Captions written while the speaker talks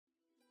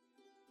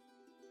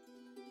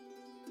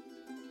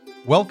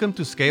Welcome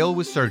to Scale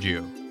with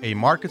Sergio, a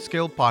market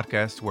scale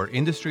podcast where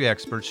industry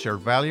experts share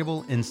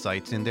valuable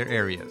insights in their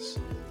areas,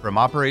 from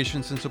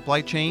operations and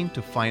supply chain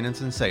to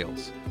finance and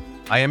sales.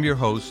 I am your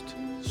host,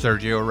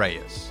 Sergio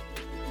Reyes.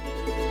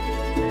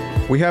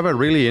 We have a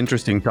really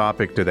interesting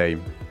topic today.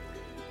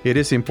 It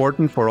is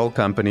important for all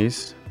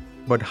companies,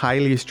 but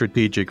highly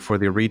strategic for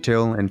the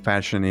retail and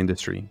fashion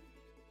industry.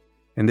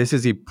 And this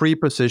is the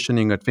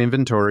pre-positioning of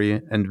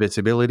inventory and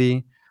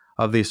visibility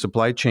of the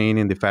supply chain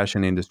in the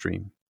fashion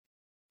industry.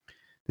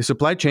 The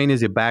supply chain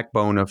is the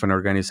backbone of an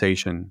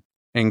organization,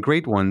 and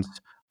great ones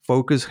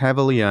focus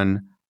heavily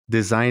on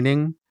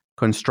designing,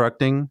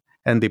 constructing,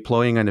 and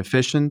deploying an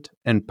efficient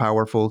and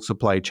powerful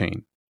supply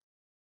chain.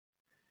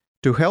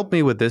 To help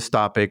me with this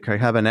topic, I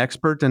have an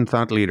expert and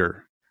thought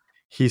leader.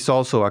 He's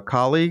also a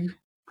colleague,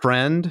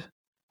 friend,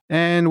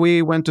 and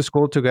we went to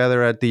school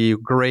together at the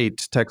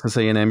great Texas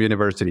A&M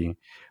University,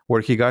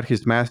 where he got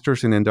his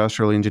master's in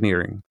industrial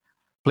engineering.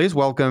 Please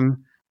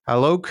welcome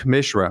Alok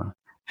Mishra,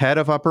 Head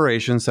of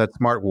Operations at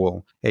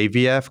Smartwool, a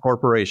VF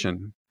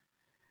corporation.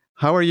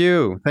 How are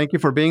you? Thank you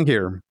for being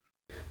here.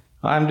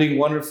 I'm doing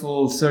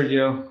wonderful,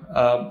 Sergio.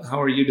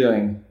 How are you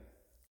doing?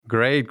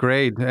 Great.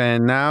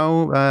 And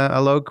now,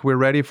 Alok, we're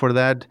ready for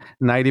that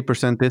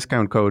 90%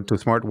 discount code to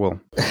Smartwool.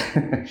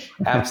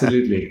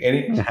 Absolutely.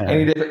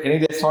 Any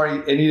day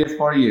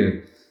for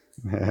you.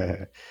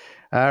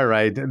 All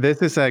right.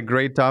 This is a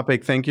great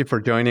topic. Thank you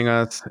for joining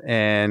us.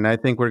 And I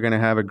think we're going to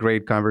have a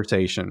great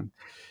conversation.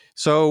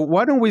 So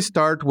why don't we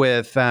start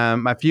with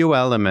a few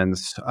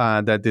elements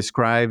that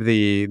describe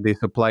the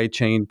supply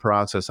chain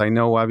process? I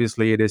know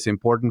obviously it is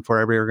important for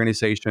every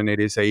organization.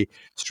 It is a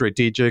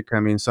strategic. I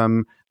mean,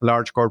 some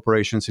large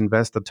corporations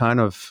invest a ton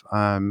of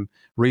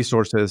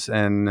resources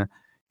and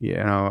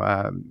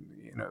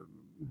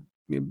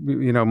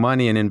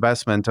money and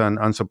investment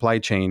on supply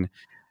chain.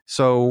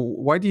 So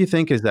why do you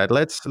think is that?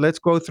 Let's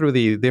go through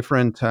the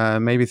different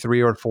maybe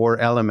 3 or 4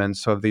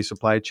 elements of the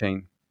supply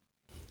chain.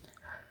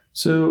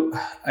 So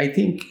I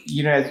think,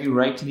 as you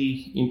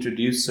rightly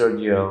introduced,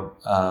 Sergio,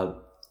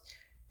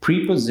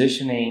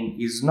 pre-positioning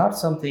is not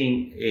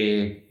something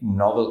a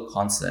novel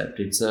concept.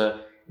 It's a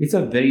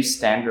very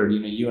standard.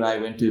 You and I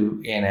went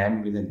to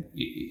A&M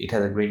it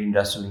has a great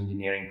industrial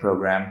engineering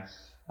program.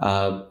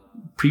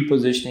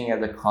 Pre-positioning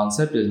as a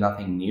concept is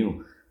nothing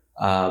new.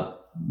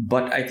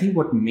 But I think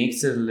what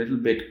makes it a little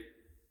bit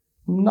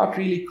not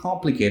really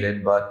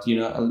complicated, but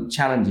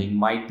challenging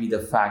might be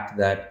the fact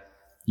that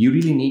you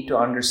really need to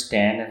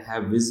understand and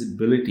have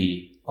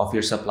visibility of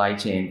your supply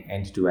chain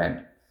end to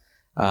end.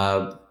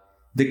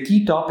 The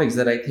key topics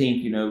that I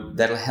think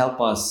that'll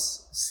help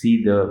us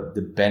see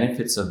the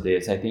benefits of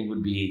this, I think,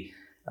 would be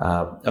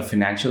a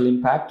financial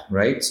impact,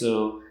 right?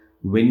 So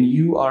when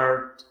you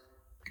are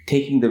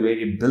taking the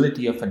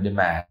variability of a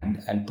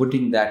demand and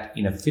putting that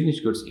in a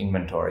finished goods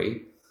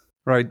inventory.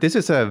 Right. This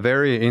is a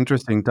very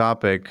interesting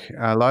topic.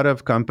 A lot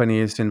of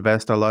companies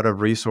invest a lot of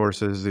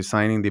resources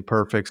designing the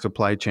perfect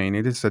supply chain.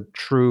 It is a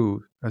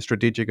true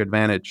strategic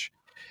advantage.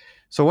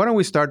 So why don't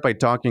we start by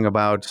talking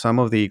about some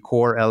of the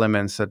core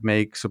elements that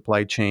make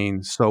supply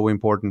chain so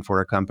important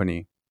for a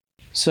company?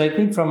 So I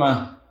think from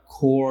a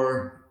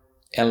core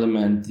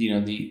element,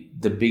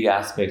 the big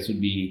aspects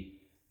would be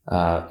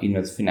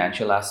the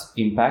financial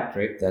impact,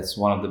 right? That's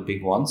one of the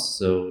big ones.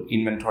 So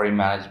inventory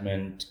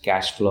management,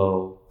 cash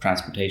flow,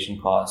 transportation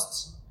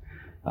costs,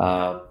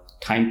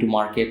 time to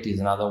market is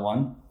another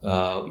one.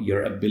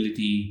 Your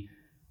ability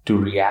to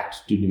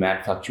react to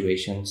demand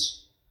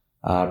fluctuations,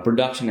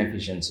 production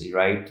efficiency,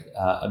 right?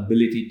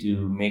 Ability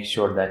to make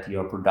sure that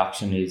your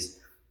production is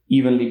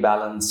evenly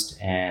balanced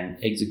and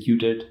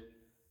executed.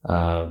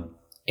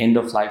 End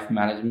of life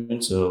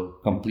management, so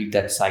complete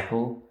that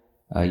cycle.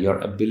 Your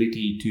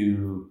ability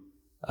to,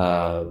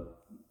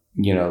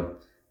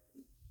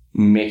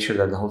 make sure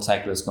that the whole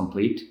cycle is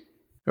complete.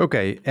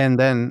 Okay. And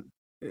then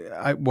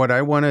what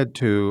I wanted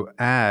to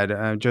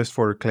add, just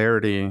for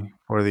clarity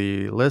for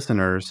the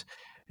listeners,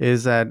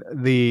 is that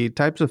the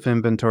types of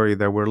inventory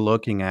that we're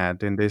looking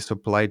at in this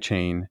supply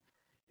chain,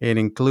 it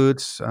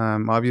includes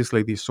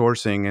obviously the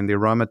sourcing and the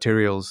raw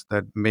materials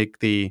that make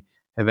the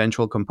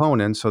eventual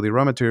components. So the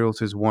raw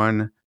materials is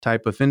one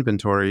type of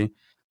inventory.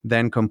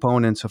 Then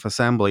components of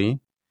assembly.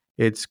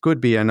 It could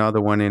be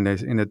another one in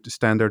a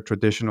standard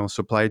traditional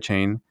supply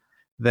chain.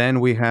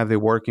 Then we have the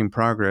work in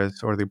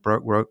progress or the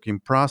work in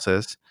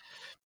process.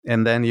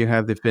 And then you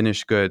have the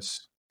finished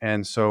goods.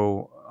 And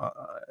so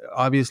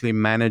obviously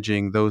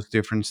managing those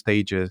different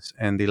stages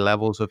and the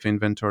levels of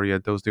inventory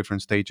at those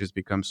different stages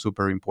becomes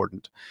super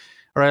important.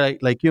 All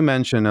right, like you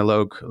mentioned,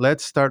 Alok,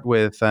 let's start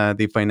with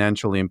the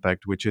financial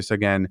impact, which is,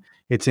 again,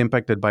 it's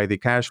impacted by the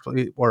cash flow,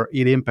 or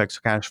it impacts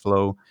cash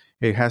flow.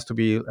 It has to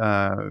be,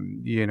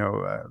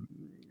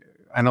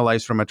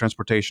 analyzed from a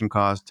transportation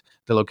cost,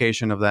 the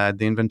location of that,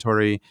 the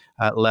inventory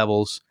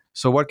levels.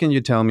 So what can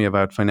you tell me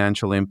about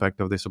financial impact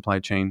of the supply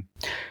chain?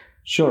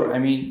 Sure. I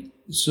mean,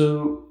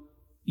 so,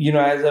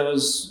 as I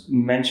was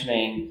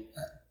mentioning,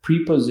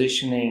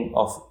 pre-positioning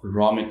of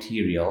raw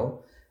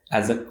material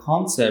as a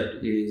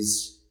concept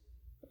is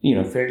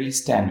fairly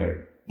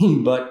standard.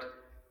 But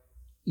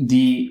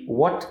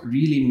What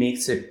really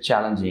makes it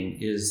challenging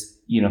is,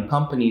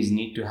 companies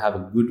need to have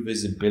a good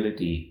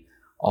visibility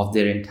of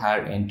their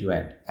entire end to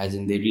end, as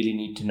in they really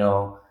need to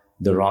know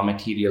the raw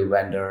material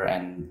vendor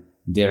and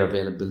their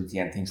availability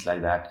and things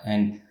like that.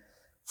 And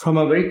from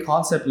a very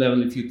concept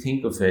level, if you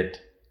think of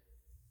it,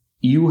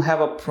 you have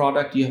a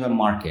product, you have a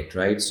market,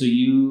 right? So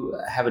you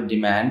have a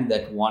demand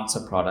that wants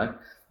a product.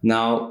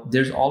 Now,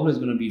 there's always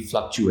going to be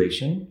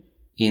fluctuation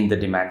in the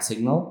demand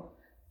signal.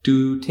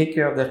 To take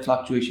care of that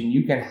fluctuation,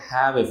 you can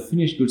have a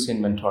finished goods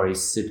inventory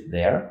sit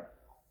there,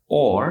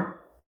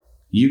 or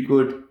you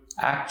could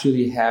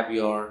actually have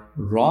your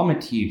raw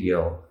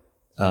material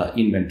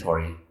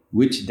inventory,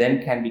 which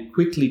then can be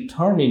quickly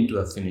turned into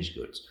a finished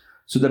goods.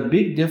 So the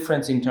big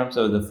difference in terms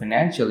of the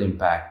financial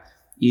impact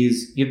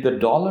is if the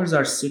dollars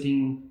are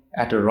sitting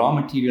at a raw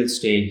material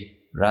stage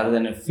rather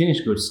than a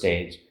finished goods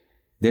stage,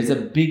 there's a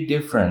big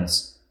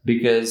difference,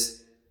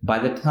 because by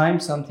the time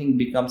something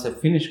becomes a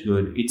finished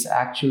good, it's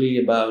actually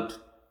about,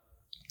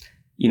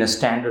 in a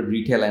standard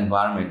retail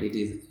environment, it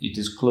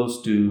is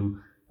close to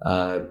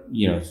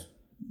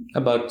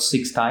about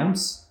 6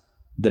 times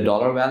the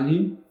dollar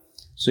value.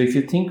 So if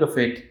you think of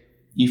it,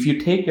 if you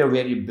take your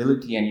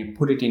variability and you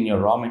put it in your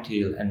raw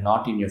material and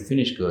not in your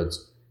finished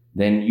goods,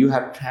 then you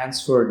have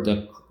transferred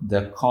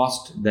the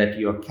cost that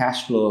your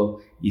cash flow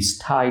is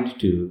tied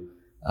to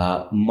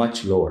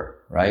much lower,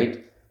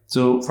 right?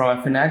 So from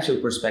a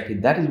financial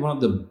perspective, that is one of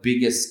the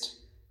biggest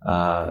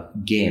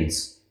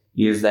gains,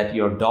 is that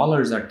your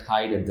dollars are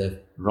tied at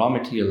the raw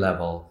material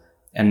level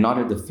and not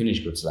at the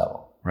finished goods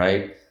level,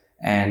 right?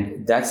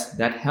 And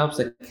that helps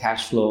the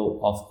cash flow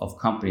of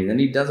companies. And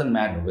it doesn't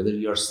matter whether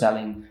you're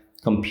selling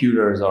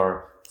computers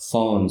or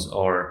phones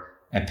or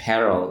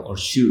apparel or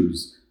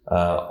shoes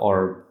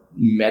or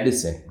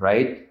medicine,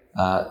 right?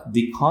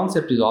 The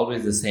concept is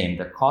always the same.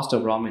 The cost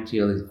of raw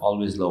material is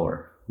always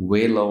lower,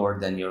 way lower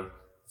than your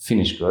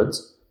finished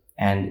goods.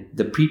 And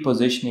the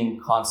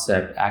pre-positioning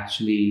concept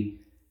actually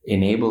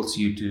enables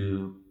you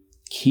to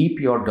keep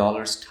your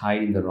dollars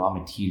tied in the raw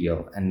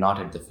material and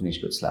not at the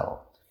finished goods level,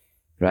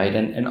 right?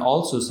 And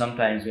also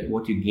sometimes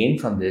what you gain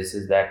from this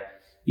is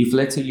that if,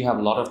 let's say, you have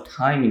a lot of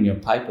time in your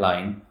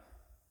pipeline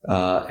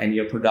and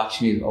your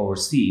production is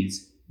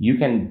overseas, you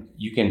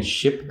can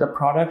ship the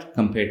product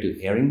compared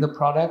to airing the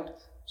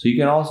product. So you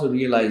can also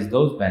realize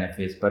those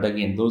benefits. But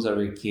again, those are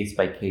a case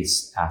by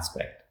case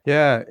aspect.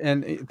 Yeah,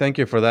 and thank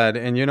you for that.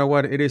 And you know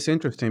what? It is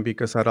interesting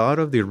because a lot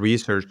of the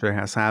research that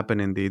has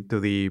happened to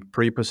the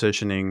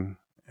pre-positioning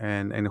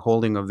and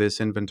holding of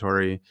this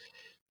inventory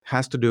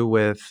has to do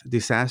with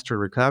disaster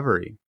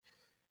recovery.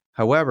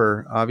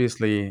 However,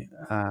 obviously,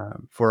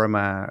 from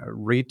a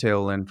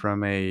retail and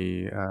from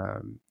a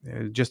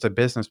just a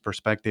business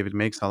perspective, it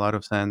makes a lot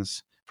of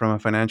sense from a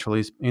financial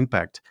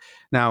impact.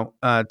 Now,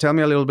 tell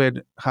me a little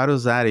bit, how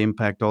does that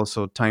impact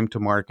also time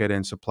to market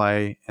and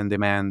supply and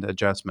demand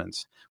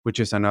adjustments, which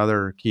is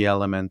another key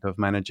element of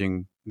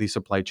managing the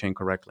supply chain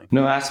correctly?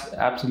 No,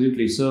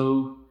 absolutely.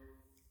 So,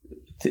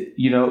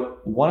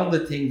 one of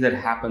the things that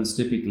happens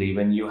typically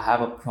when you have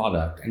a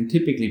product, and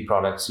typically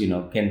products,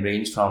 can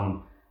range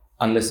from,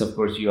 unless of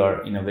course you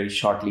are in a very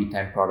short lead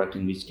time product,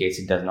 in which case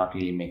it does not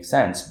really make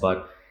sense.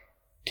 But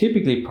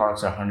typically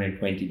products are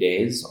 120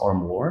 days or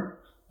more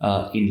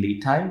in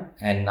lead time.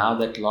 And now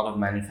that a lot of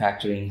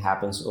manufacturing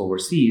happens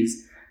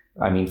overseas,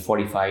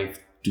 45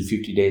 to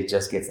 50 days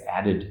just gets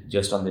added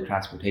just on the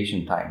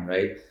transportation time,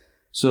 right?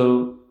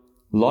 So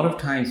a lot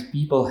of times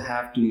people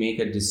have to make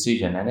a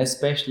decision, and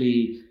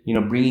especially,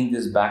 bringing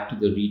this back to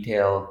the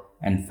retail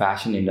and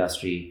fashion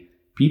industry,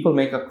 people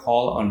make a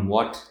call on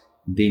what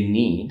they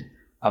need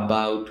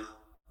about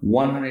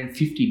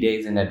 150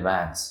 days in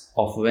advance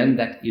of when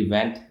that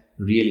event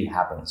really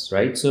happens,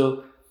 right?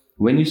 So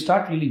when you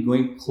start really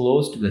going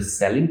close to the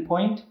selling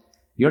point,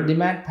 your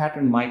demand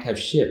pattern might have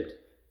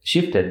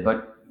shifted,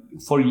 but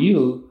for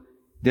you,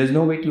 there's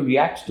no way to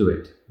react to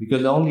it,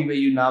 because the only way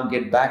you now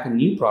get back a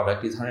new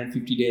product is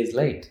 150 days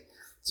late.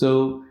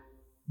 So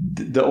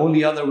the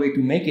only other way to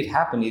make it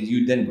happen is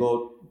you then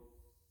go,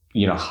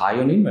 high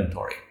on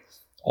inventory,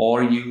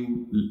 or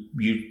you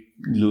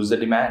lose the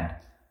demand.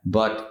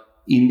 But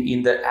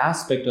in the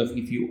aspect of,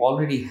 if you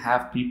already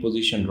have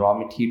pre-positioned raw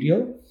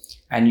material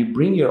and you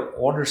bring your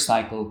order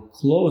cycle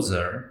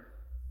closer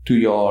to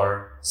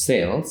your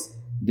sales,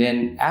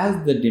 then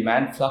as the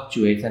demand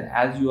fluctuates and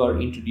as you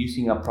are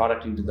introducing a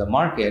product into the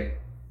market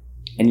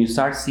and you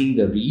start seeing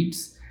the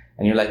reads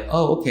and you're like,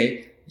 oh,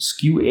 okay,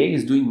 SKU A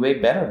is doing way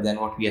better than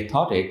what we had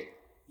thought it,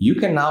 you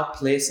can now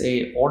place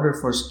a order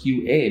for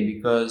SKU A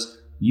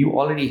because you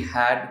already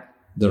had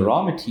the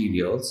raw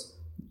materials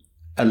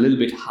a little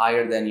bit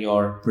higher than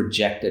your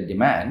projected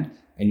demand,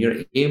 and you're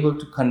able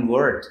to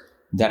convert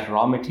that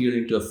raw material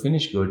into a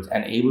finished goods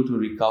and able to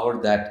recover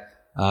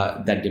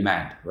that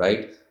demand,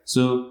 right?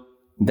 So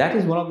that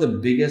is one of the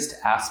biggest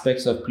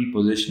aspects of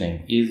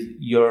pre-positioning, is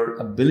your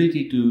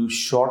ability to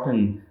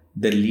shorten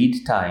the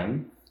lead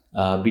time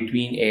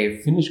between a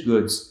finished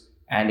goods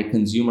and a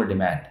consumer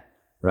demand,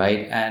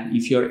 right? And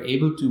if you're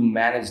able to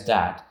manage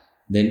that,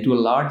 then to a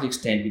large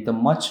extent with a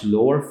much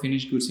lower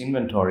finished goods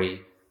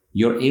inventory,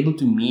 you're able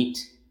to meet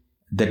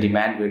the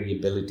demand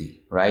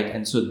variability, right?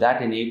 And so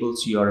that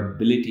enables your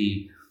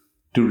ability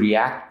to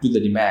react to the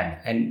demand.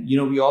 And,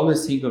 we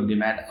always think of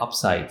demand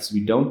upsides.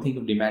 We don't think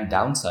of demand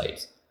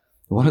downsides.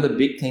 One of the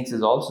big things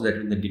is also that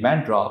when the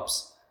demand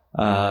drops,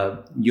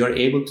 you're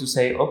able to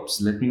say, oops,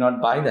 let me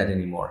not buy that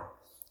anymore.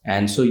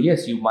 And so,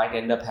 yes, you might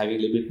end up having a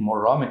little bit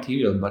more raw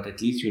material, but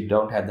at least you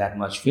don't have that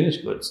much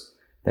finished goods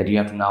that you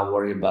have to now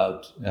worry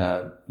about,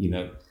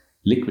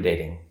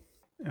 liquidating.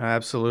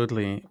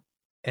 Absolutely.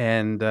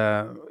 And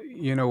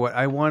you know what?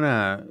 I want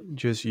to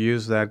just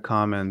use that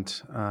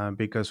comment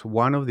because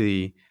one of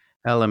the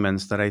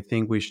elements that I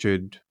think we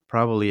should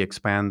probably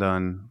expand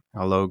on,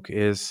 Alok,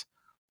 is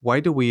why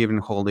do we even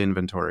hold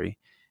inventory?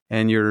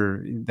 And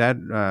your that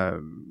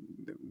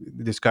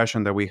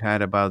discussion that we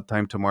had about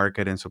time to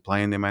market and supply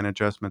and demand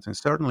adjustments is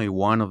certainly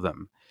one of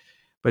them.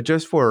 But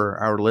just for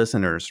our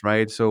listeners,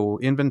 right? So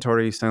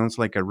inventory sounds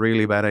like a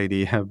really bad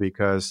idea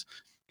because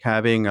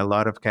having a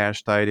lot of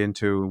cash tied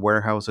into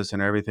warehouses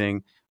and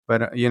everything.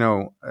 But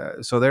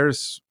so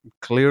there's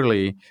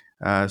clearly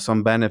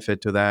some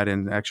benefit to that,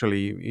 and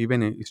actually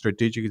even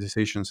strategic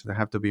decisions that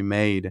have to be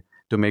made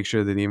to make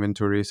sure that the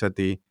inventory is at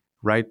the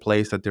right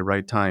place at the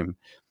right time.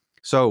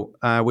 So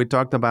we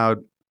talked about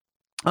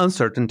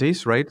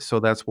uncertainties, right? So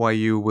that's why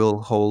you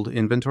will hold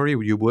inventory.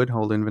 You would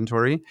hold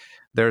inventory.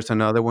 There's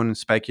another one,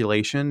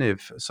 speculation.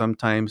 If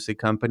sometimes the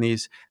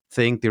companies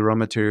think the raw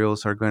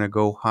materials are going to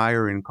go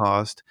higher in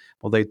cost,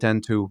 well, they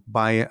tend to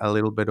buy a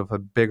little bit of a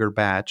bigger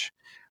batch,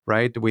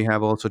 right? We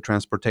have also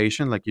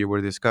transportation, like you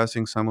were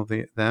discussing, some of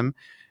them,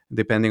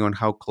 depending on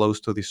how close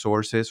to the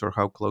source is or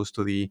how close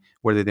to the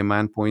where the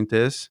demand point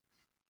is.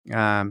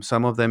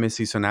 Some of them is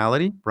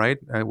seasonality, right?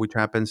 Which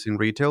happens in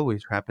retail,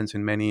 which happens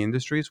in many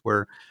industries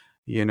where,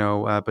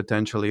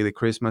 potentially the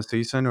Christmas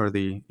season or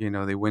the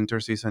winter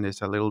season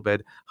is a little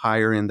bit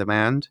higher in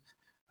demand.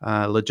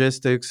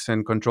 Logistics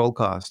and control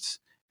costs.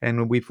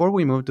 And before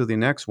we move to the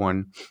next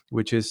one,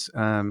 which is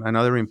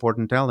another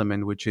important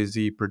element, which is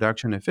the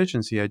production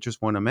efficiency, I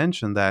just want to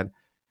mention that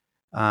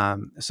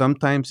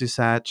sometimes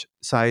the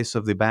size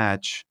of the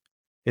batch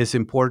is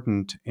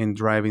important in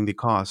driving the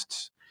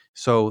costs.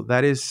 So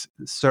that is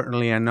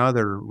certainly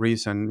another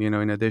reason,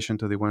 in addition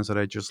to the ones that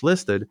I just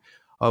listed,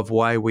 of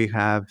why we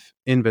have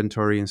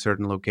inventory in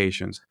certain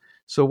locations.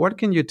 So what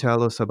can you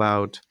tell us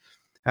about,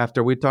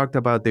 after we talked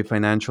about the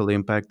financial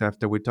impact,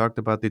 after we talked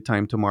about the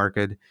time to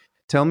market,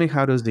 tell me,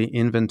 how does the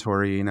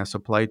inventory in a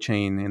supply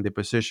chain and the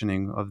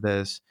positioning of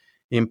this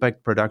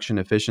impact production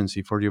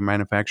efficiency for your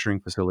manufacturing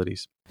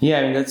facilities?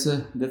 Yeah, I mean, that's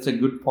a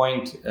good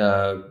point,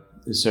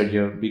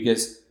 Sergio,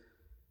 because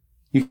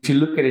if you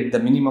look at it, the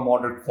minimum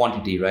order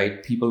quantity,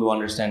 right? People who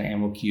understand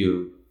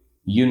MOQ,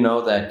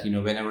 that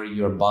whenever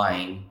you're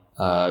buying,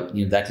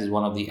 that is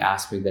one of the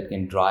aspects that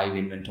can drive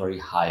inventory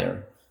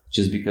higher,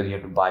 just because you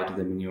have to buy to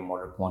the minimum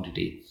order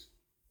quantity.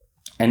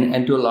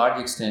 And to a large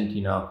extent,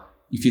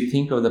 if you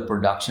think of the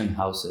production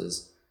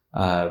houses,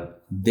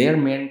 their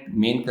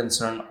main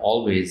concern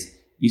always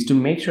is to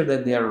make sure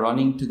that they are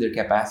running to their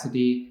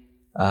capacity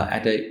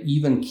at an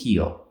even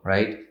keel,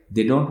 right?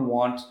 They don't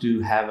want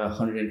to have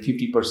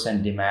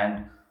 150%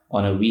 demand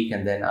on a week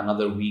and then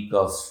another week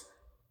of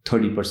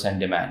 30%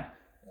 demand.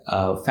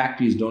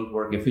 Factories don't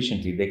work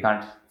efficiently. They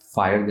can't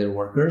fire their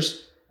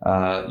workers,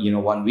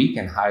 1 week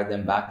and hire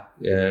them back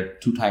 2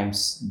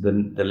 times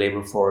the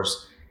labor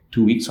force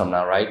 2 weeks from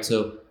now, right?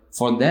 So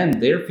for them,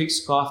 their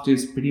fixed cost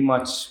is pretty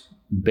much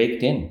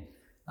baked in.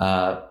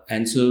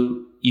 And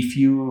so if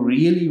you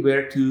really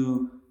were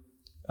to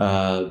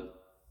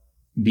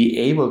be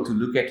able to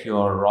look at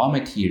your raw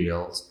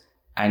materials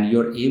and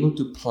you're able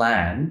to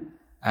plan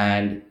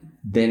and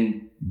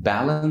then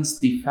balance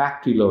the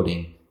factory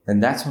loading, then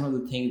that's one of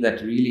the things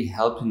that really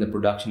helps in the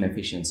production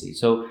efficiency.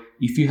 So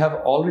if you have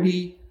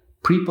already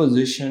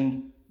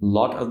pre-positioned a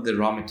lot of the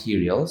raw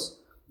materials,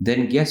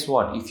 then guess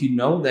what? If you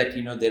know that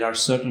there are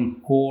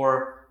certain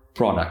core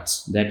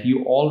products that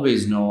you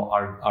always know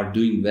are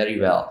doing very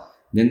well,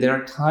 then there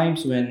are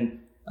times when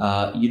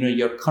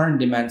your current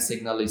demand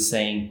signal is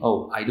saying,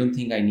 oh, I don't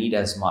think I need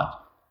as much.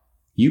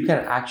 You can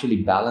actually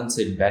balance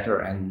it better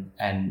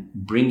and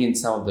bring in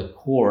some of the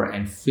core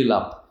and fill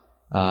up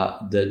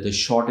the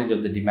shortage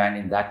of the demand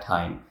in that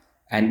time.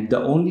 And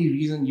the only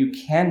reason you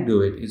can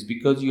do it is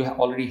because you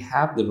already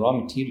have the raw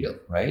material,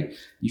 right?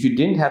 If you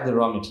didn't have the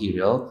raw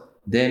material,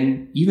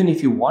 then even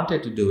if you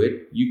wanted to do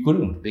it, you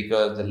couldn't,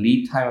 because the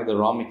lead time of the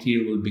raw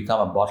material will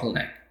become a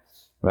bottleneck,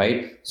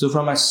 right? So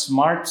from a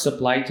smart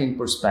supply chain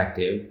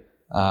perspective,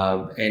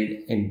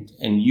 and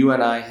you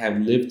and I have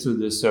lived through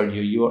this,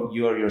 Sergio.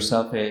 You are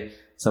yourself a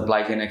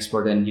supply chain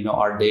expert, and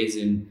our days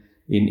in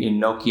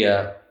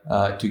Nokia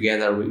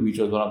together, which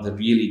was one of the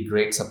really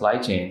great supply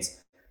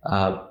chains.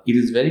 It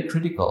is very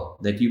critical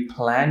that you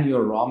plan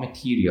your raw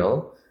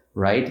material,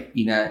 right,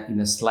 in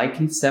a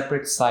slightly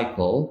separate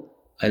cycle,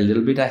 a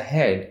little bit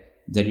ahead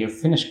than your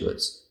finished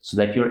goods, so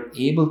that you're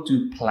able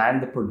to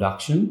plan the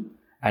production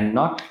and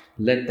not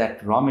let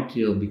that raw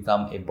material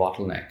become a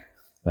bottleneck,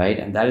 right?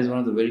 And that is one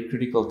of the very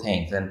critical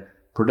things. And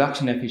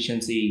production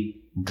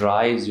efficiency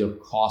drives your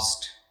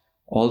cost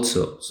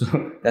also. So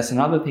that's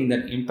another thing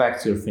that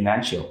impacts your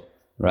financial,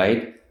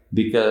 right?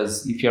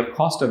 Because if your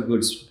cost of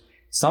goods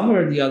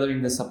somewhere or the other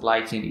in the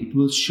supply chain, it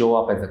will show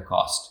up as a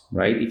cost,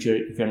 right? If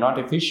you're not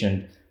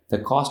efficient, the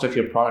cost of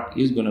your product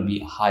is going to be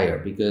higher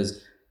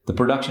because the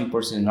production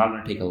person is not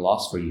going to take a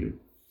loss for you.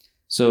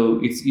 So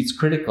it's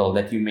critical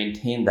that you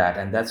maintain that,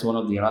 and that's one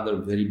of the another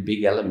very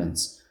big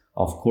elements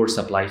of core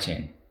supply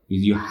chain.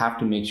 Is you have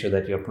to make sure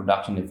that your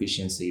production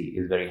efficiency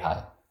is very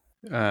high.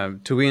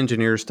 Two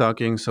engineers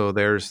talking, so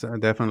there's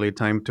definitely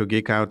time to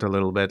geek out a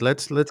little bit.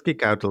 Let's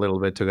geek out a little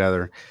bit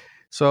together.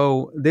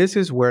 So this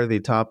is where the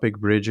topic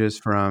bridges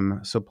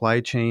from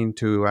supply chain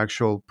to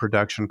actual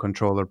production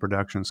control or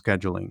production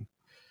scheduling.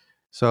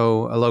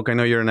 So, Alok, I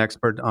know you're an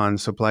expert on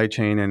supply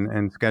chain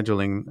and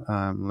scheduling.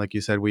 Like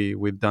you said,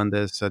 we've done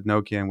this at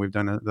Nokia and we've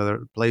done it at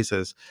other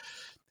places.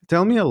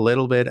 Tell me a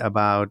little bit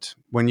about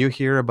when you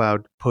hear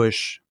about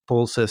push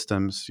pull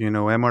systems,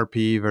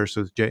 MRP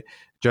versus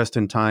just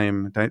in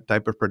time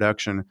type of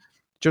production.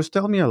 Just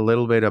tell me a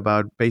little bit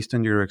about, based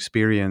on your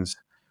experience,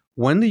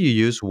 when do you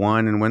use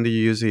one and when do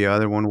you use the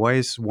other one? Why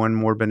is one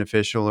more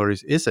beneficial, or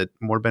is it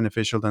more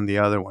beneficial than the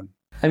other one?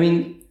 I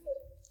mean,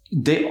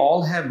 they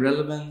all have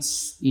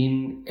relevance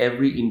in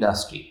every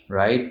industry,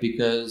 right?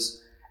 Because,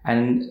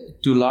 and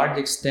to a large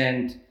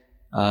extent,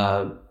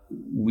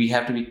 we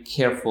have to be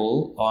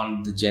careful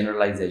on the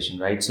generalization,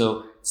 right?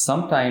 So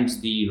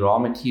sometimes the raw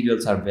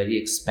materials are very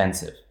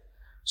expensive.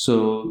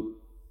 So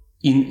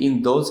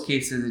in those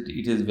cases,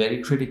 it is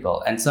very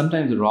critical. And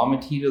sometimes the raw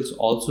materials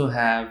also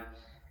have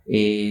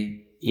a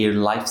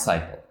life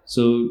cycle.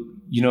 So,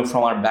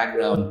 from our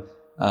background,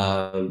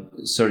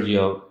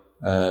 Sergio,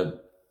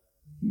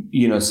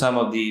 some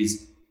of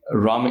these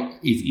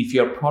if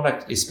your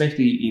product,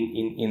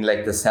 especially in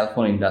like the cell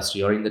phone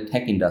industry or in the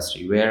tech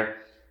industry, where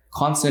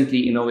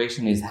constantly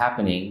innovation is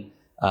happening,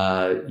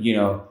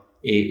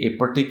 a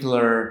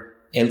particular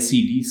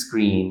LCD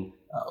screen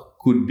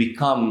could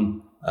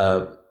become,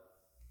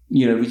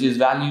 which is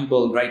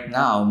valuable right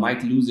now,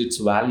 might lose its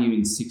value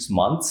in 6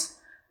 months.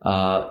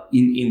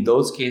 In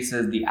those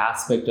cases, the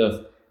aspect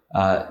of,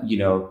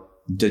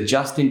 the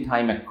just in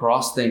time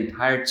across the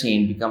entire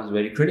chain becomes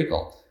very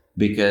critical,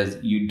 because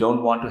you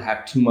don't want to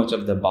have too much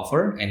of the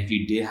buffer. And if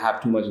you did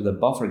have too much of the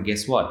buffer,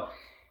 guess what?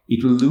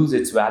 It will lose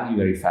its value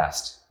very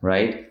fast,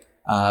 right?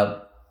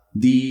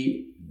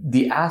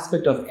 The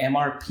aspect of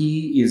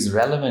MRP is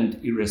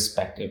relevant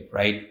irrespective,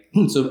 right?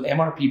 So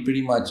MRP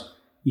pretty much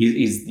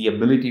is the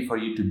ability for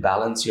you to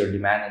balance your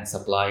demand and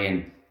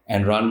supply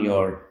and run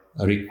your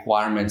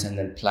requirements and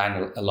then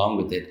plan along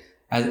with it.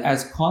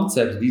 As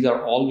concepts, these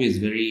are always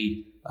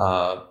very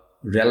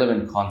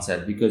relevant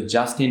concepts, because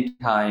just in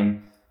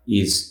time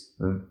is,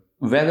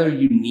 whether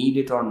you need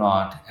it or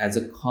not, as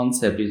a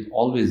concept, it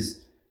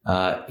always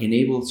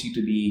enables you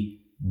to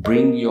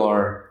bring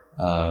your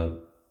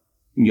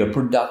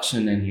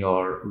production and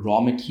your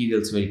raw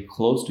materials very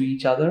close to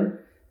each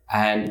other.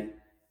 And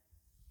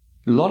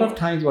a lot of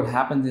times what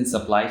happens in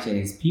supply chain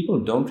is people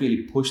don't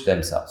really push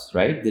themselves,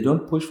 right? They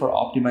don't push for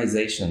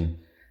optimization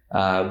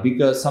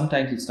because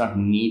sometimes it's not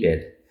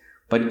needed.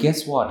 But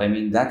guess what? I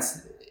mean,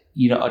 that's,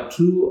 a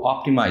true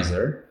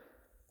optimizer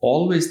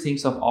always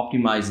thinks of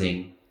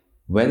optimizing,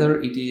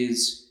 whether it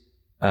is,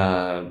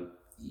 because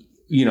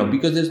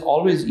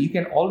you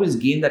can always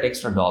gain that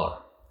extra dollar.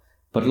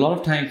 But a lot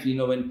of times,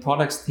 when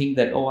products think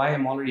that, oh, I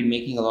am already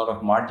making a lot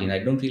of margin, I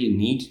don't really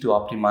need to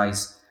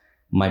optimize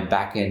my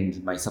back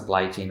end, my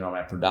supply chain or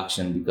my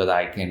production, because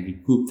I can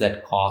recoup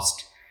that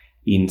cost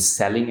in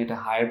selling at a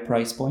higher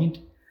price point.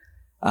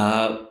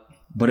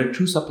 But a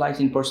true supply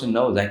chain person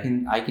knows I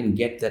can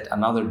get that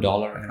another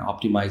dollar and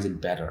optimize it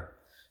better.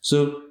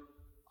 So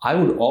I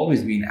would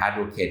always be an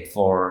advocate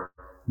for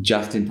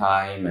just in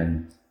time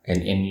and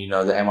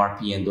the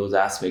MRP and those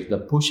aspects. The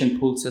push and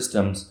pull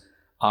systems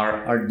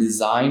are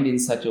designed in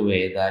such a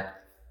way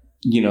that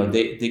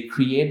they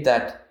create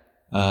that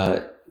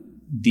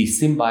the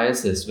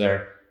symbiosis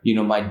where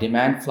my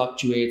demand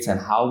fluctuates and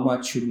how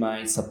much should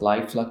my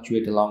supply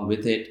fluctuate along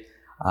with it.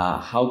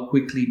 How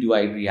quickly do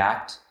I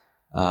react?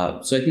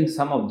 So I think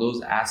some of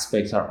those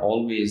aspects are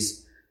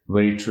always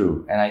very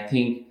true, and I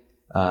think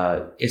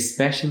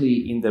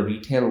especially in the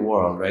retail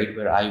world, right,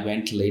 where I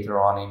went later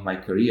on in my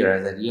career,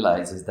 as I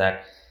realized, is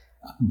that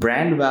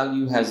brand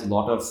value has a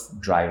lot of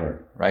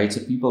driver, right?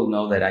 So people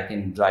know that I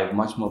can drive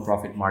much more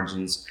profit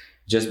margins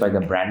just by the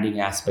branding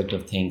aspect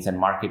of things and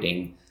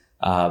marketing.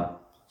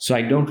 So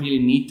I don't really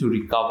need to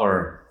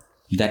recover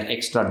that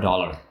extra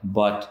dollar.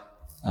 But,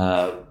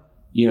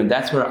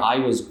 that's where I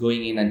was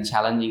going in and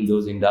challenging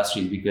those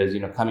industries, because,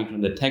 coming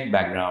from the tech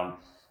background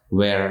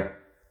where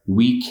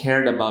we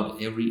cared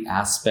about every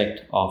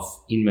aspect of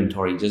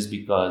inventory, just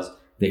because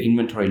the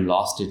inventory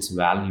lost its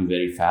value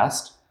very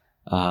fast.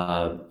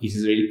 It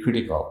is really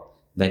critical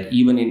that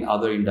even in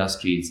other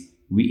industries,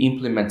 we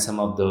implement some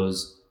of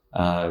those,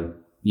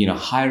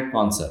 higher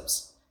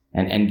concepts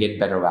and get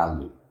better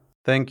value.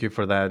 Thank you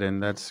for that.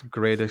 And that's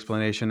great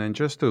explanation. And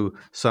just to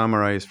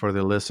summarize for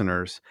the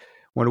listeners,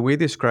 when we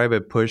describe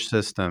a push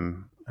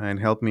system, and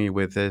help me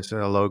with this,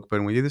 Alok,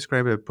 but when you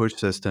describe a push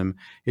system,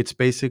 it's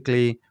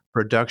basically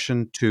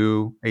production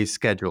to a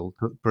schedule,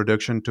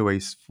 production to a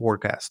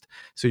forecast.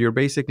 So you're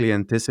basically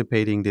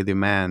anticipating the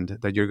demand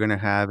that you're going to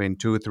have in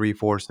 2, 3,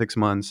 4, 6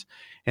 months,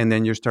 and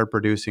then you start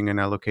producing and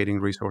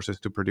allocating resources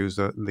to produce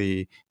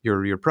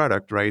your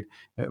product, right,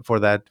 for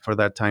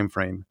that time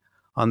frame.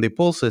 On the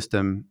pull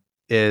system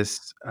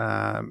is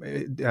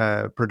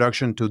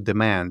production to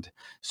demand.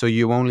 So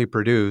you only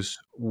produce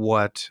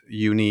what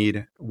you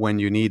need when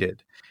you need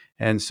it.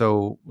 And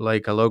so,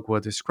 like Alok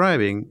was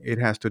describing, it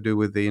has to do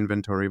with the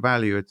inventory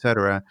value, et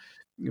cetera.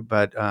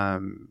 But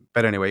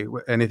anyway,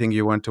 anything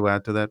you want to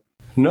add to that?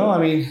 No, I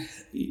mean,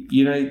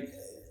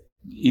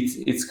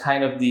 it's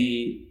kind of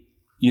the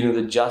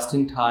just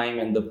in time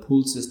and the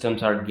pull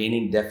systems are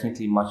gaining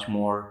definitely much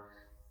more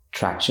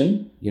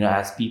traction.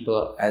 As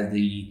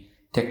the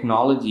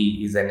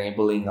technology is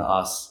enabling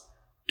us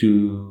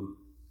to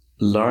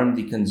learn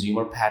the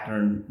consumer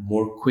pattern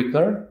more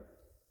quicker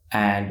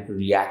and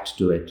react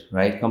to it,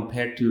 right?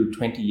 Compared to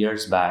 20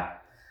 years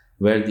back,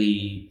 where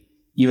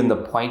even the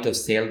point of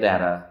sale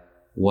data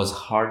was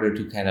harder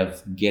to kind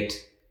of get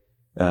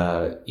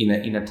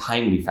in a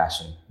timely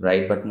fashion,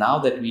 right? But now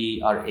that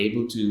we are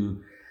able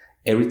to,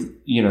 everything,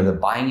 the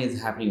buying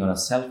is happening on a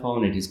cell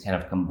phone. It is kind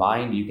of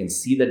combined. You can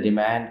see the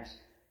demand.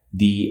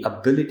 The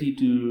ability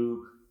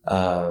to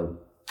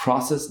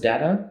process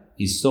data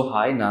is so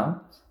high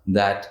now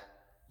that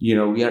we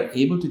are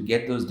able to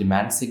get those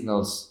demand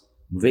signals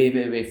way,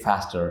 way, way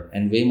faster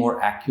and way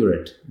more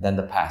accurate than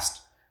the past,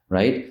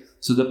 right?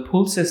 So the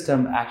pull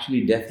system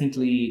actually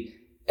definitely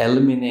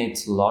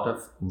eliminates a lot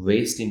of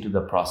waste into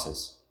the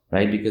process,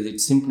 right? Because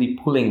it's simply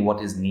pulling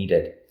what is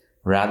needed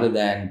rather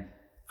than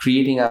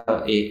creating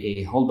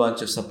a whole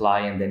bunch of supply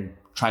and then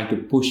trying to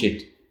push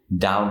it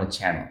down a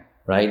channel,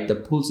 right? The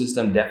pull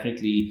system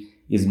definitely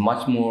is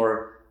much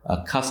more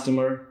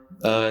customer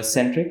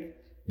centric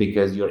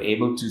because you're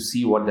able to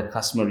see what the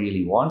customer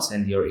really wants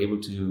and you're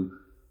able to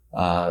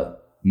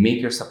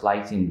make your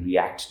supply chain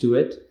react to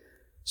it.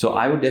 So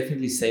I would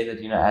definitely say that,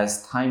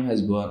 as time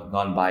has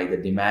gone by, the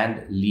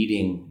demand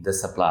leading the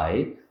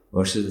supply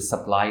versus the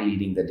supply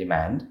leading the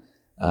demand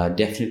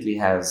definitely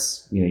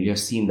has, you've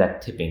seen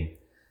that tipping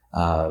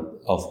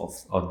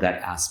of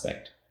that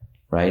aspect,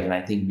 right? And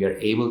I think we are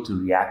able to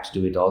react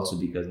to it also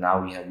because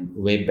now we have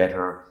way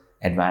better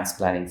advanced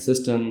planning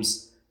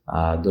systems.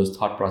 Those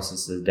thought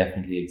processes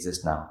definitely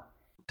exist now.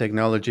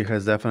 Technology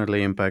has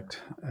definitely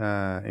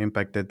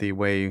impacted the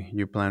way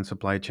you plan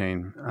supply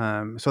chain.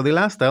 So the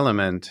last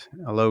element,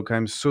 Alok,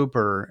 I'm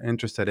super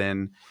interested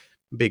in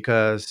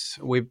because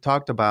we've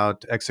talked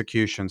about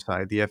execution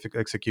side, the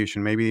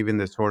execution, maybe even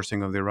the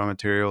sourcing of the raw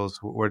materials,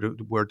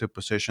 where to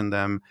position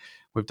them.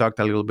 We've talked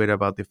a little bit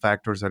about the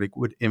factors that it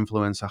would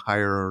influence a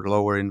higher or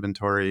lower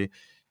inventory,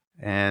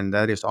 and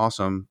that is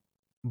awesome.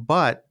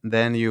 But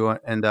then you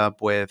end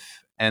up with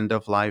end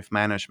of life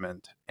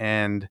management,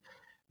 and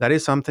that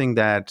is something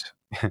that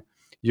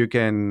you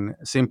can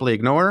simply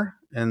ignore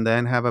and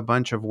then have a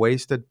bunch of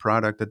wasted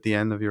product at the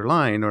end of your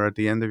line or at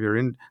the end of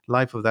your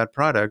life of that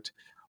product,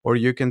 or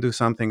you can do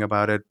something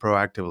about it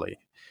proactively,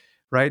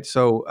 right?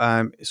 So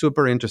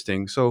super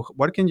interesting. So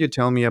what can you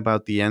tell me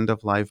about the end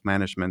of life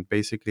management,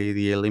 basically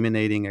the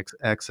eliminating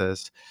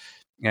excess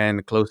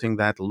and closing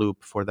that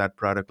loop for that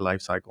product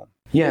life cycle?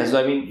 Yeah,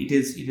 so I mean, it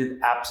is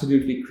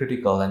absolutely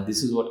critical, and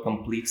this is what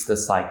completes the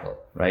cycle,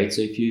 right?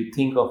 So if you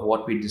think of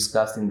what we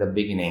discussed in the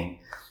beginning,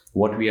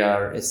 what we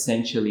are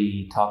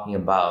essentially talking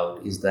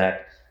about is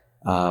that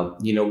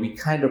we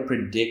kind of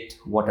predict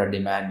what our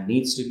demand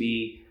needs to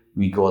be.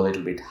 We go a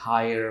little bit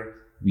higher.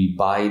 We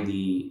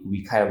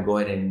kind of go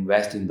ahead and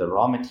invest in the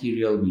raw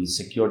material. We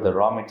secure the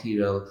raw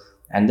material,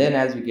 and then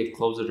as we get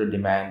closer to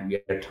demand,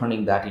 we are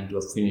turning that into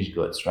a finished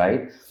goods,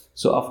 right?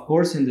 So of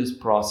course, in this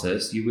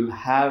process, you will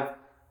have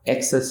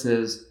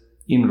excesses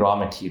in raw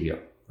material,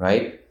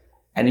 right?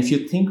 And if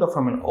you think of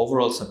from an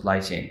overall supply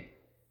chain,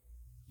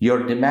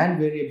 your demand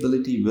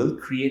variability will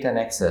create an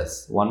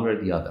excess one way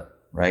or the other,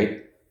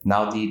 right?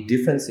 Now, the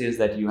difference is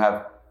that you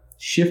have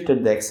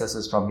shifted the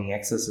excesses from being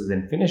excesses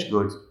in finished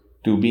goods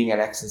to being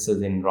an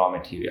excesses in raw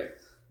material.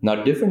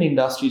 Now, different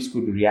industries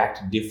could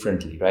react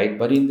differently, right?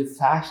 But in the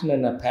fashion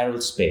and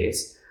apparel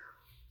space,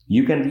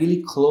 you can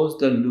really close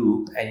the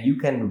loop and you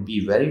can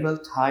be very well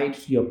tied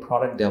to your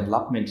product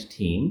development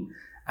team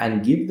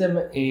and give them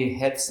a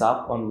heads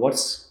up on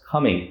what's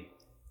coming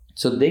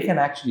so they can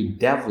actually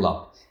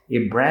develop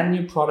a brand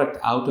new product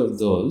out of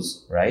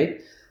those, right?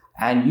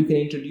 And you can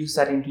introduce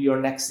that into your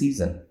next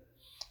season.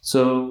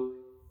 So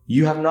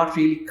you have not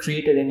really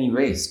created any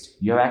waste.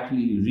 You have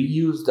actually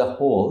reused the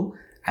whole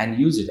and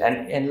use it.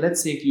 And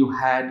let's say if you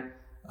had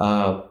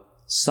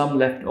some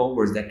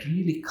leftovers that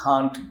really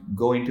can't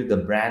go into the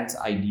brand's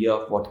idea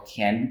of what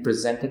can be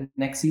presented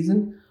next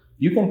season,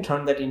 you can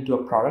turn that into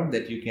a product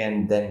that you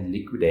can then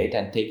liquidate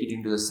and take it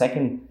into the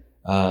second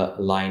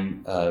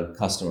line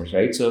customers,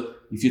 right? So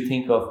if you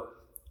think of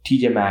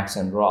TJ Maxx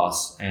and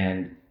Ross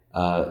and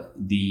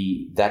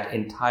that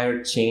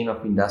entire chain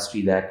of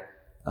industry that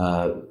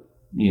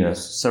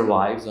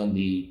survives on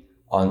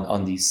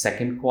on these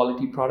second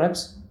quality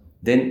products,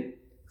 then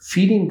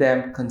feeding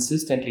them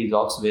consistently is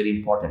also very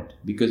important,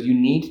 because you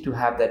need to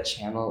have that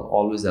channel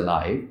always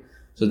alive.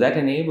 So that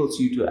enables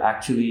you to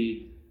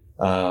actually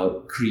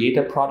create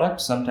a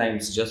product,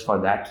 sometimes just for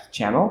that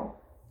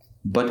channel.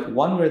 But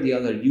one way or the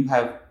other, you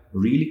have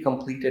really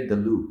completed the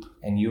loop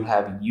and you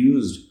have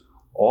used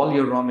all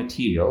your raw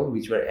material,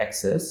 which were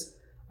excess,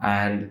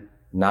 and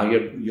now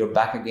you're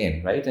back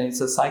again, right? And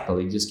it's a cycle.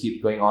 It just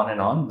keeps going on and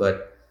on.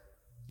 But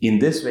in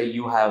this way,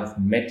 you have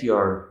met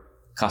your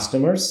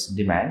customers'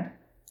 demand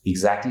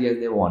exactly as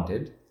they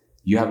wanted.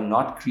 You have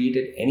not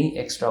created any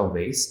extra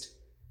waste,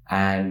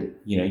 and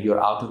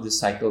you're out of this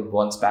cycle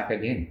once back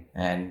again.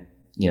 And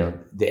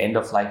the end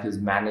of life is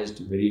managed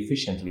very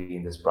efficiently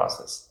in this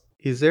process.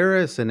 Is there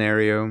a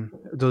scenario,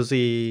 does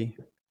the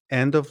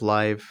end of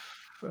life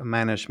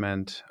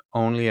management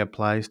only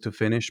applies to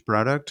finished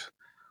product?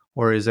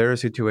 Or is there a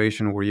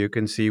situation where you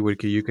can see where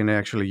you can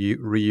actually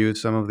reuse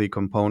some of the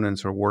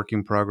components or work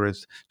in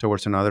progress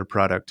towards another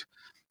product?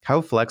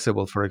 How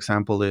flexible, for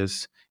example,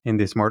 is in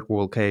the smart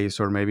world case,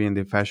 or maybe in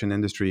the fashion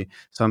industry,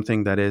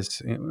 something that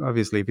is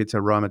obviously, if it's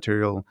a raw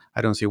material,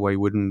 I don't see why it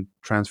wouldn't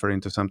transfer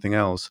into something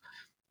else.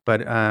 But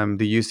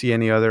do you see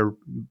any other,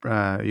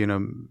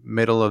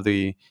 middle of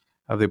the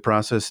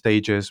process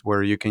stages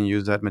where you can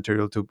use that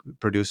material to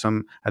produce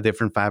a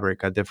different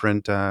fabric, a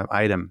different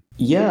item?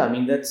 Yeah,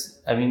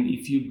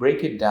 if you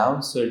break it down,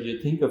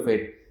 Sergio, think of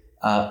it,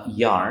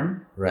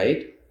 yarn,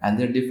 right? And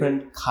there are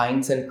different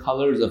kinds and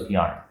colors of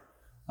yarn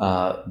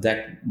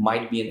that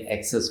might be an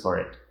excess for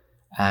it.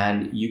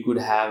 And you could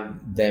have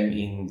them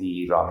in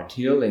the raw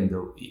material, and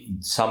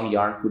some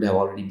yarn could have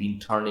already been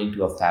turned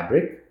into a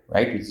fabric,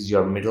 right? Which is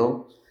your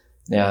middle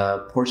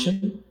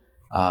portion.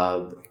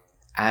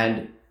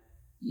 And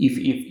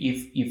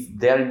if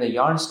they're in the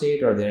yarn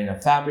state or they're in a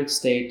fabric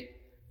state,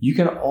 you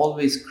can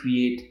always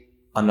create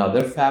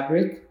another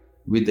fabric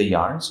with the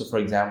yarn. So for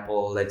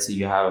example, let's say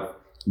you have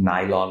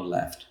nylon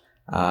left.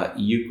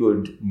 You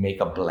could make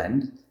a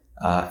blend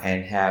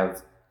and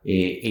have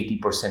a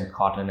 80%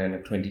 cotton and a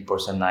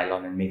 20%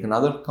 nylon and make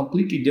another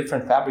completely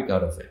different fabric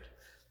out of it,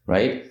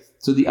 right?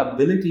 So the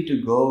ability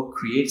to go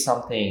create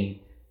something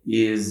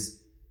is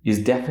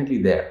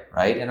definitely there,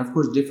 right? And of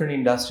course, different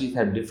industries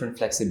have different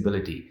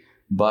flexibility.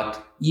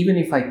 But even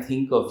if I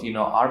think of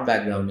our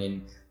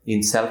background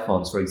in cell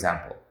phones, for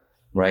example,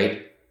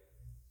 right?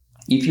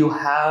 If you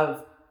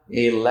have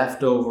a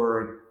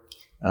leftover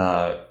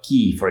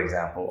key, for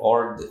example,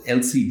 or the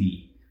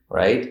LCD,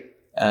 right?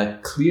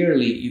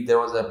 Clearly, if there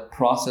was a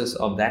process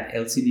of that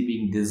LCD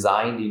being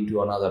designed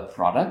into another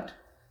product,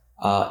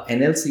 an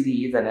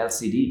LCD is an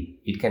LCD.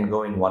 It can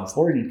go in one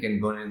phone, it can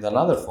go in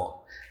another phone,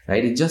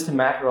 right? It's just a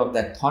matter of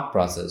that thought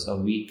process, or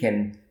we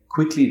can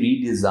quickly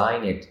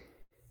redesign it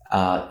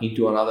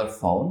into another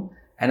phone.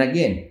 And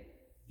again,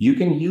 you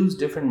can use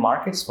different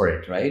markets for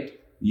it, right?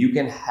 You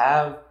can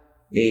have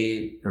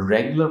a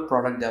regular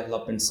product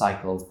development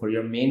cycle for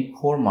your main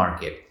core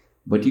market,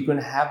 but you can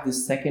have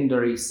this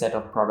secondary set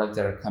of products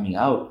that are coming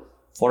out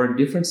for a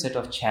different set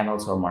of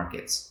channels or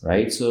markets,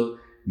 right? So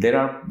there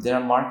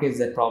are markets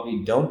that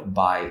probably don't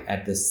buy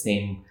at the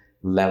same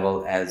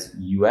level as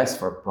US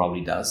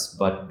probably does,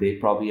 but they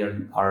probably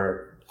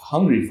are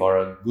hungry for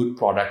a good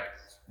product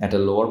at a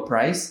lower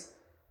price.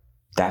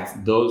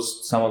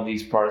 Some of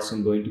these products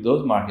can go into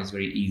those markets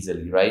very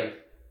easily, right?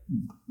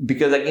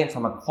 Because again,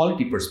 from a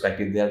quality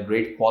perspective, they are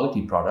great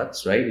quality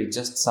products, right? It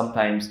just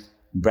sometimes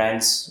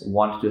brands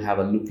want to have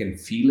a look and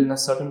feel in a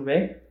certain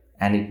way,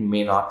 and it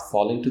may not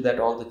fall into that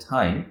all the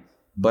time.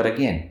 But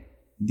again,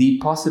 the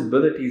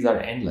possibilities are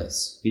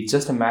endless. It's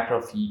just a matter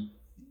of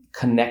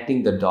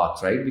connecting the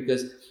dots, right?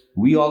 Because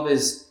we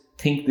always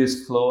think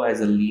this flow as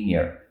a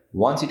linear.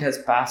 Once it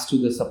has passed to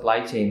the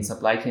supply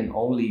chain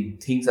only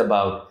thinks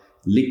about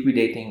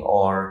liquidating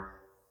or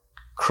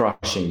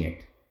crushing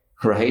it,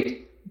 right?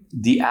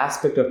 The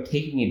aspect of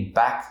taking it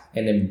back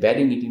and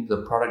embedding it into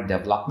the product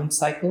development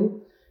cycle,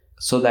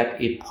 so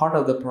that a part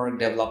of the product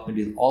development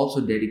is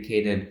also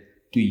dedicated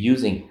to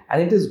using.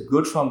 And it is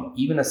good from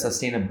even a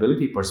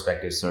sustainability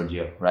perspective,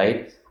 Sergio,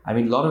 right? A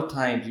lot of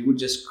times you would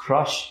just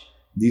crush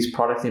these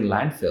products in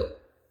landfill.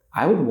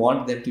 I would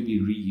want them to be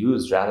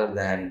reused rather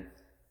than,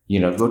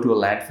 go to a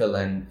landfill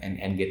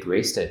and get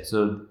wasted.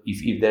 So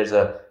if there's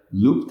a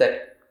loop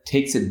that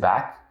takes it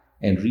back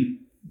and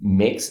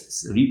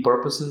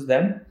repurposes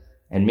them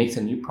and makes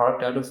a new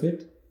product out of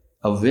it,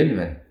 a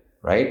win-win,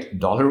 right?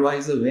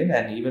 Dollar-wise a win,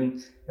 and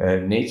even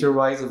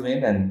nature-wise a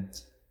win, and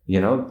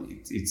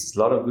it's a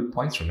lot of good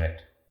points from it.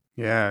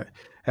 Yeah,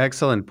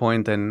 excellent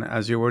point. And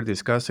as you were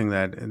discussing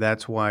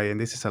that's why, and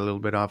this is a little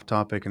bit off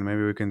topic, and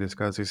maybe we can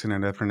discuss this in a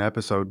different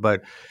episode,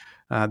 but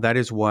that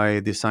is why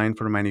design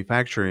for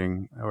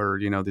manufacturing, or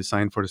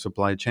design for the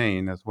supply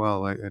chain as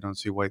well. I don't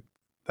see why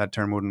that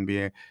term wouldn't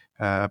be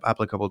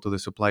applicable to the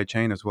supply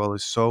chain as well,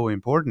 is so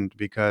important,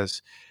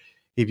 because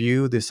if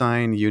you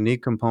design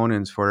unique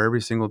components for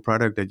every single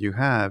product that you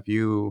have,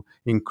 you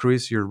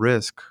increase your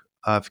risk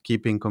of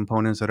keeping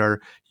components that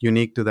are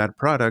unique to that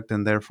product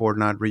and therefore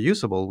not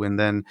reusable, when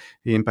then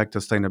the impact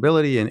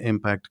sustainability and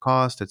impact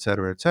cost, et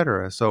cetera, et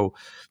cetera. So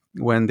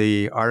when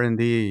the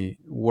R&D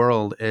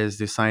world is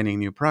designing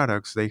new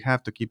products, they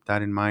have to keep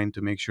that in mind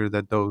to make sure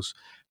that those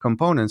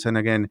components, and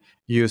again,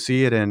 you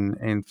see it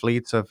in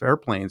fleets of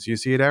airplanes, you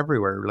see it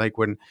everywhere. Like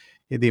when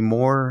the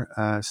more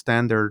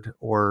standard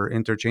or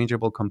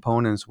interchangeable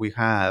components we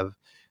have,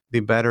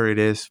 the better it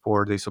is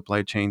for the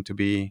supply chain to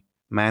be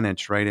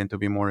managed, right, and to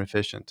be more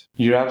efficient.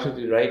 You're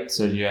absolutely right,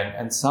 Sergio.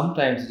 And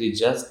sometimes it is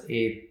just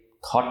a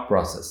thought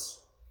process,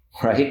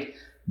 right?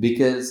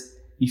 Because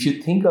if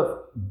you think of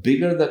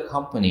bigger the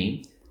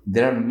company,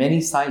 there are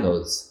many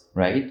silos,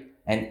 right?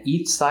 And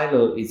each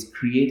silo is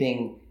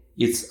creating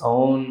its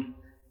own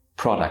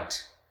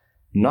product,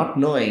 not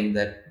knowing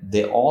that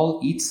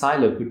each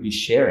silo could be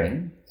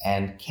sharing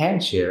and can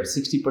share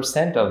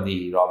 60% of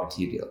the raw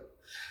material.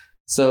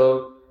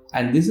 So,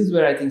 and this is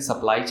where I think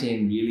supply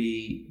chain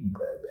really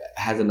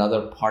has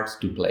another part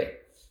to play.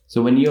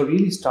 So when you're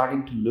really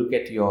starting to look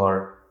at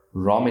your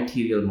raw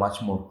material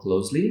much more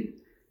closely,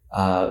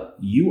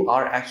 you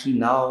are actually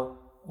now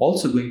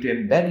also going to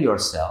embed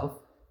yourself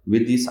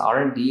with this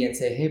R&D and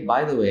say, hey,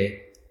 by the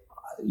way,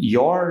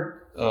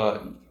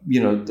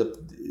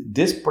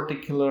 this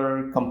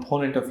particular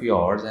component of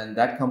yours and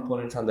that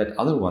component from that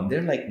other one,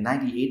 they're like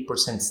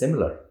 98%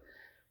 similar.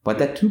 But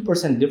that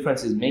 2%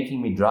 difference is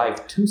making me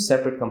drive two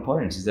separate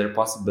components. Is there a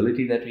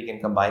possibility that we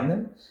can combine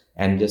them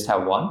and just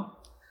have one,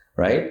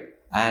 right?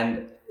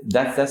 And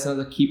that's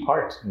another key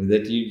part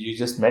that you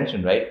just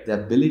mentioned, right? The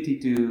ability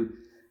to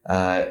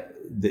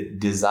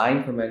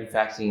design for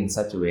manufacturing in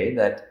such a way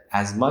that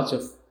as much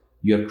of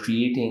you're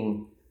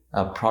creating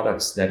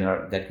products that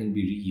can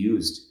be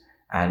reused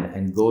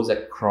and goes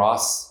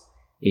across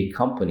a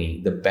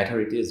company, the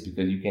better it is,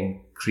 because you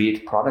can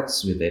create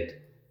products with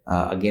it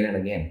again and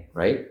again,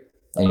 right?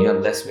 And you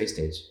have less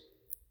wastage.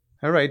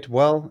 All right.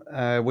 Well,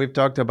 we've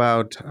talked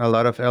about a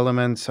lot of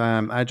elements.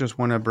 I just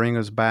want to bring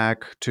us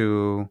back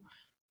to,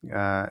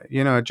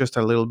 just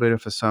a little bit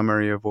of a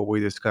summary of what we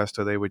discussed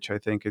today, which I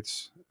think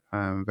it's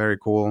very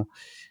cool.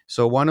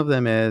 So one of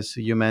them is,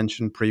 you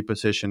mentioned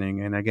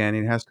pre-positioning. And again,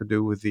 it has to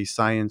do with the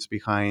science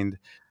behind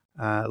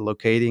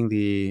locating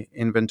the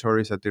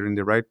inventories that they're in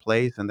the right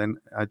place and then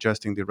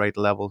adjusting the right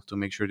levels to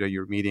make sure that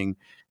you're meeting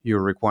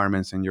your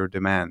requirements and your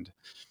demand.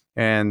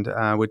 And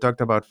we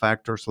talked about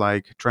factors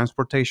like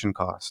transportation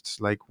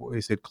costs, like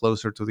is it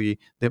closer to the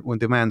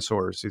demand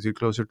source? Is it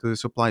closer to the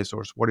supply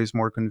source? What is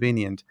more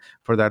convenient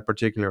for that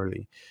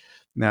particularly?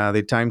 Now,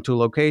 the time to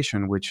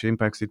location, which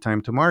impacts the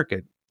time to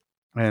market.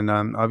 And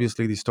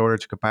obviously the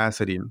storage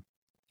capacity,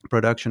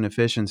 production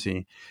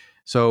efficiency.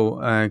 So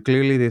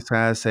clearly this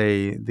has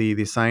the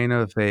design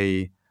of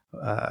a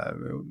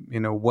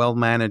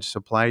well-managed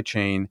supply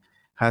chain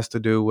has to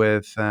do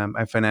with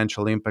a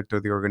financial impact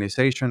of the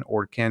organization,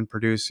 or can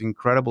produce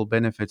incredible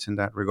benefits in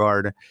that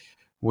regard.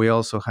 We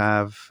also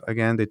have,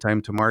 again, the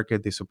time to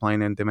market, the supply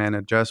and demand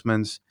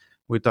adjustments.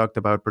 We talked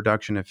about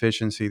production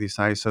efficiency, the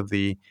size of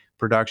the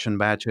production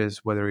batches,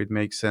 whether it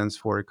makes sense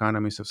for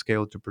economies of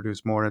scale to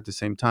produce more at the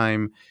same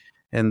time.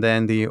 And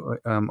then the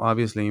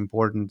obviously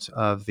importance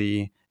of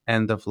the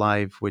end of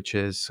life, which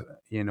is,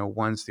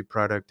 once the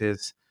product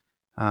is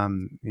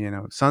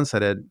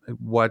sunsetted,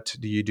 what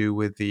do you do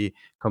with the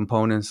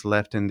components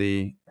left in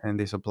the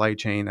supply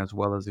chain as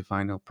well as the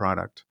final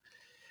product?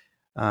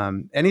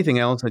 Anything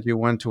else that you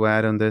want to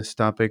add on this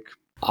topic?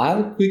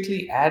 I'll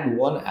quickly add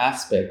one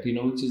aspect,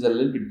 which is a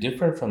little bit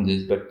different from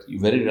this, but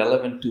very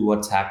relevant to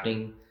what's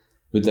happening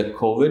with the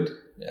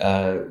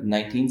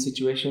COVID-19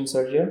 situation,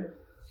 Sergio.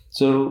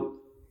 So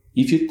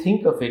if you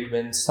think of it,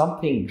 when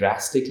something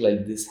drastic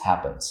like this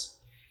happens,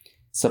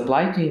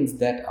 supply chains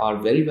that are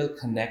very well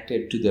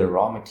connected to the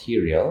raw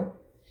material,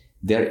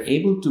 they're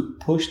able to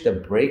push the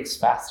brakes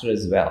faster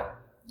as well.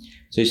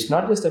 So it's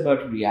not just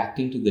about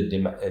reacting to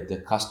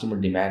the customer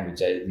demand,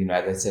 which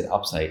as I said,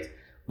 upside.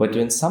 But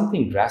when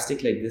something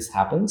drastic like this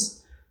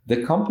happens,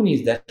 the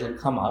companies that will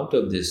come out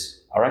of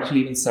this or actually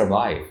even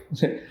survive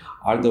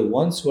are the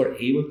ones who are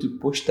able to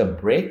push the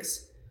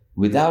brakes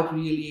without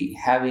really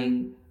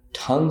having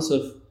tons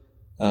of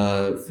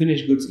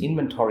finished goods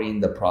inventory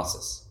in the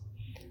process,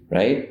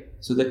 right?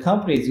 So the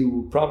companies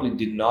who probably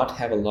did not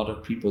have a lot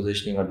of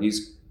pre-positioning or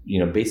these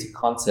basic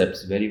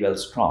concepts very well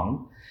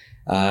strong,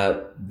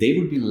 they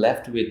would be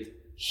left with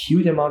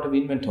huge amount of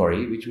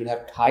inventory, which would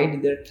have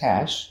tied their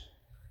cash,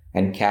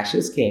 and cash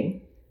is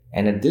king.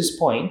 And at this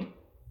point,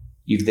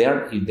 if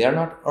they're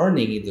not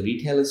earning, if the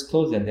retail is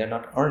closed and they're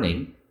not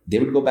earning, they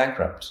would go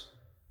bankrupt,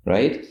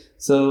 right?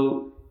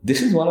 So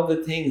this is one of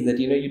the things that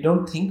you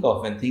don't think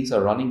of when things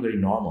are running very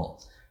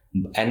normal,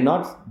 and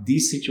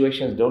these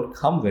situations don't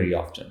come very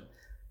often.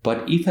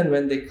 But if and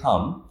when they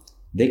come,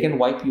 they can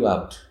wipe you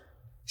out.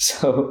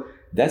 So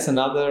that's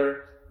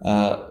another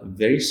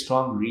very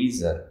strong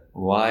reason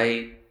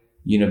why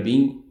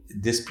being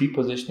this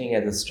pre-positioning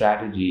as a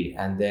strategy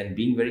and then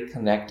being very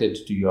connected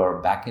to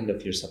your back end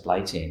of your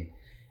supply chain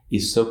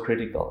is so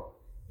critical.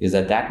 Is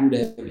that would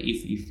have,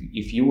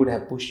 if you would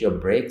have pushed your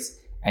brakes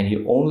and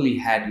you only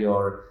had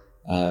your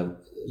uh,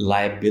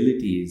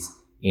 liabilities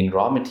in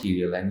raw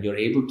material, and you're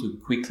able to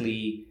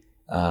quickly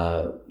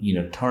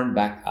turn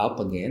back up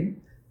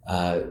again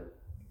uh,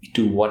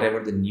 to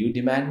whatever the new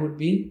demand would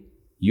be,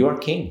 you're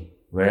king,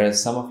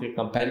 whereas some of your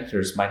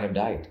competitors might have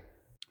died.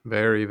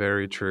 Very,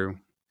 very true.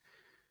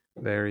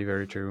 Very,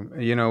 very true.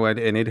 You know what?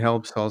 And it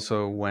helps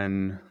also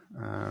when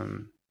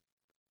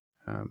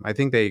I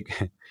think they,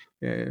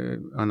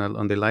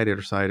 on the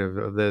lighter side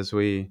of this,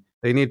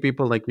 they need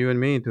people like you and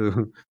me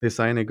to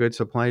design a good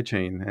supply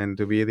chain and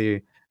to be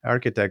the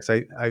architects.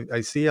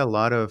 I see a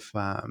lot of,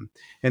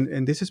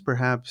 and this is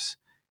perhaps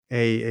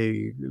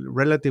a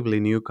relatively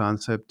new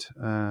concept.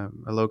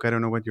 Alok, I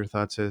don't know what your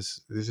thoughts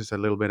is. This is a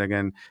little bit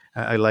again.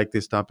 I like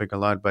this topic a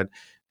lot, but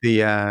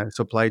the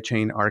supply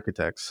chain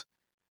architects.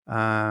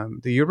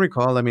 Do you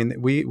recall? I mean,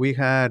 we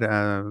had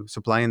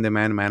supply and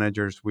demand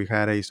managers. We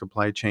had a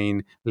supply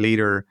chain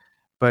leader.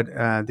 But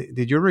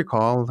did you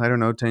recall? I don't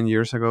know, 10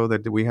 years ago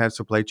that we had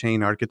supply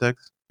chain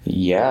architects.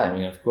 Yeah, I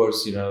mean, of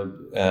course,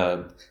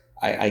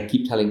 I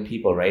keep telling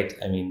people, right?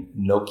 I mean,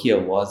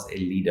 Nokia was a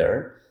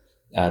leader.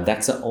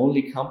 That's the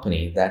only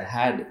company that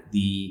had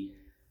the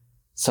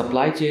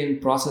supply chain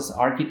process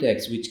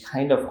architects, which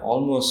kind of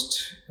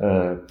almost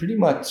pretty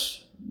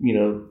much,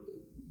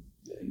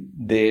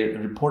 they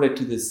reported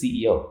to the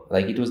CEO.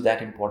 Like it was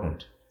that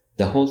important.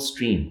 The whole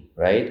stream,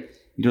 right?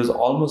 It was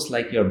almost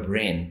like your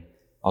brain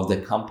of the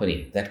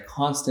company that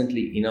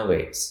constantly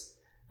innovates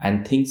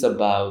and thinks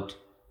about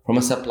from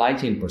a supply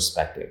chain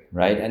perspective,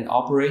 right? And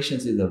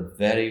operations is a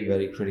very,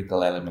 very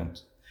critical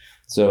element.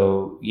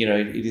 So,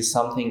 it is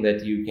something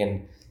that you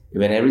can,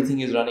 when everything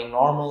is running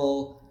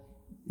normal,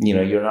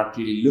 you're not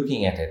really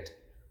looking at it.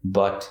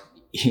 But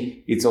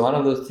it's one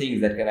of those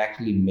things that can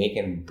actually make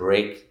and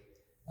break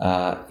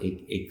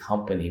a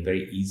company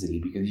very easily,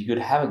 because you could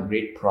have a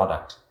great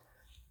product,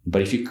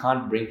 but if you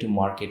can't bring to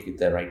market with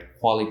the right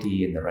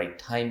quality and the right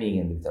timing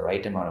and with the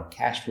right amount of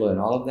cash flow and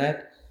all of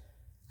that,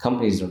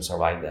 companies don't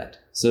survive that.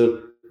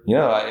 So,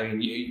 I mean,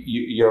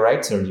 you're right,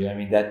 Sergio. I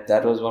mean,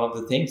 that was one of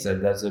the things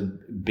that's a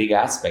big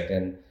aspect.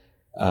 And,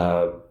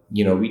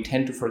 we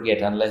tend to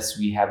forget unless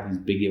we have these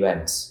big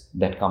events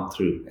that come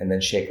through and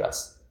then shake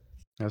us.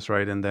 That's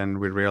right. And then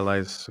we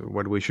realize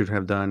what we should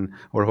have done,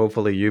 or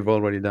hopefully you've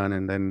already done,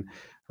 and then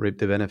reap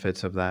the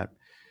benefits of that.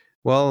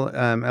 Well,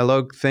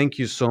 Alok, thank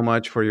you so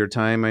much for your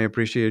time. I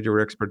appreciate your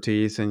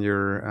expertise and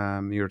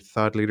your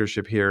thought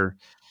leadership here.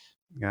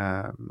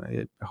 I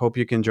hope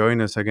you can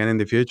join us again in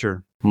the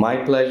future. My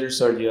pleasure,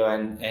 Sergio.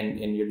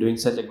 And you're doing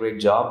such a great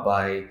job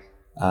by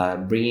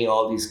bringing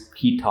all these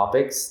key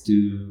topics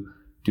to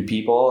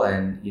people,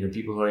 and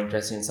people who are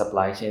interested in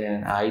supply chain.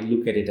 And I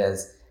look at it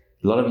as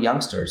a lot of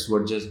youngsters who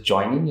are just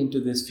joining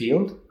into this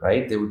field,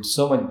 right? They would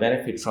so much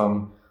benefit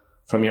from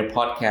your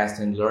podcast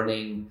and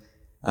learning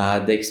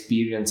the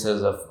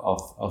experiences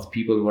of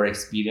people who are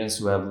experienced,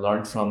 who have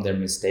learned from their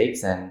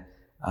mistakes and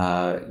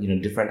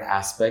different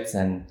aspects,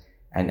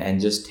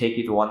 and just take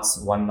it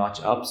one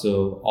notch up.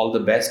 So all the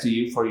best to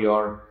you for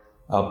your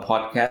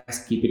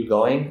podcast. Keep it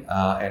going,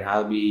 and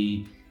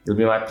it'll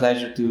be my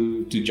pleasure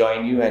to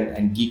join you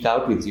and geek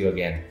out with you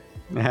again.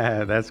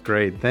 That's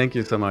great. Thank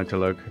you so much,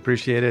 Alok.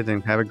 Appreciate it,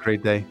 and have a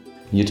great day.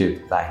 You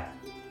too. Bye.